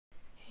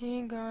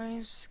Hey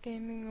guys,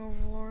 Gaming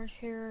Overlord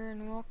here,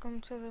 and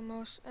welcome to the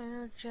most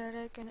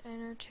energetic and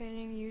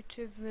entertaining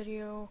YouTube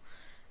video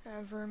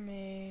ever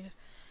made.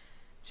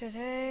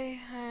 Today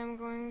I am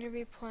going to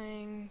be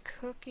playing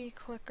Cookie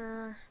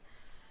Clicker.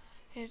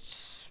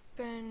 It's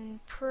been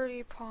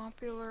pretty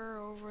popular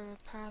over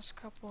the past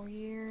couple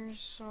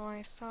years, so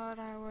I thought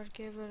I would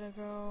give it a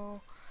go.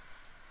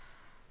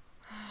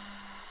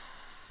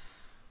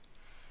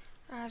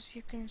 As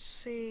you can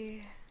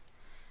see,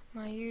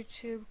 my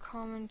YouTube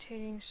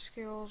commentating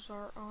skills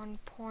are on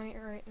point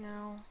right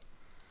now.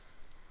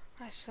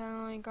 I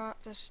suddenly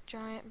got this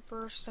giant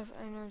burst of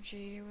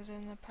energy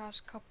within the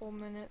past couple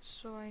minutes,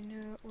 so I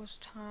knew it was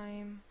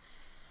time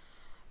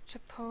to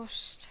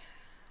post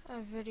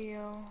a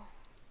video.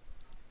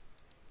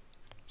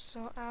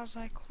 So as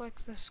I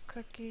click this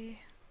cookie,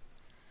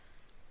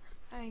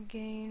 I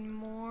gain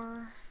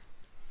more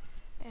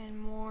and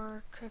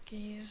more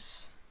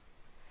cookies.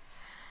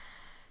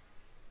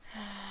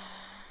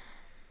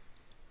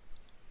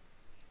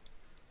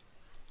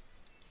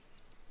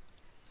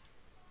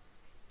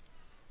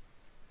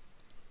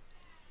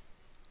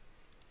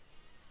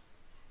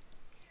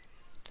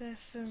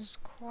 This is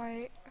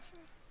quite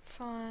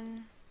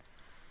fun.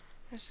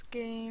 This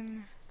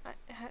game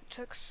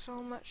took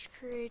so much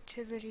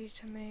creativity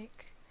to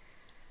make.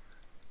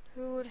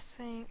 Who would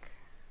think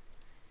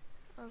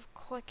of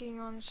clicking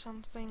on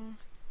something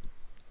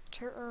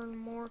to earn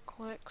more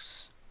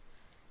clicks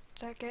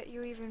that get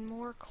you even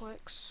more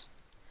clicks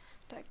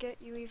that get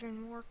you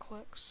even more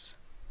clicks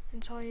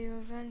until you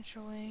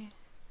eventually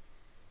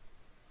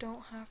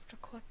don't have to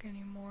click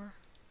anymore.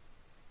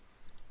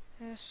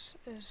 This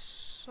is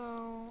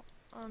so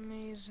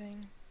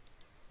amazing.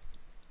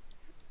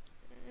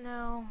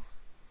 Now,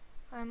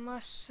 I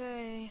must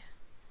say,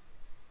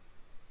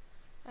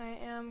 I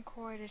am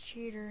quite a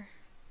cheater,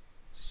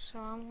 so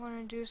I'm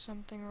going to do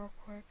something real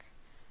quick,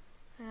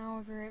 and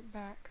I'll be right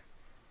back.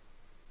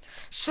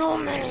 So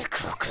many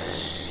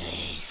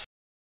cookies!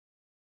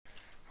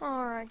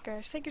 Alright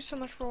guys, thank you so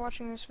much for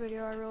watching this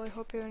video. I really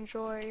hope you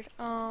enjoyed.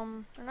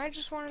 And I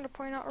just wanted to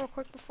point out real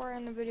quick before I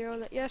end the video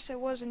that yes, it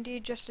was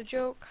indeed just a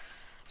joke,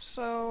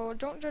 so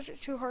don't judge it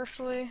too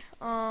harshly.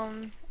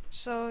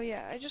 So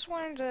yeah, I just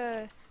wanted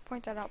to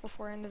point that out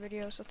before I end the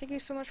video. So thank you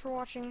so much for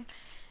watching,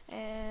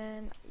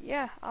 and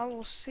yeah, I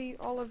will see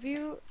all of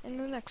you in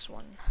the next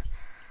one.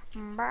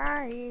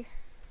 Bye!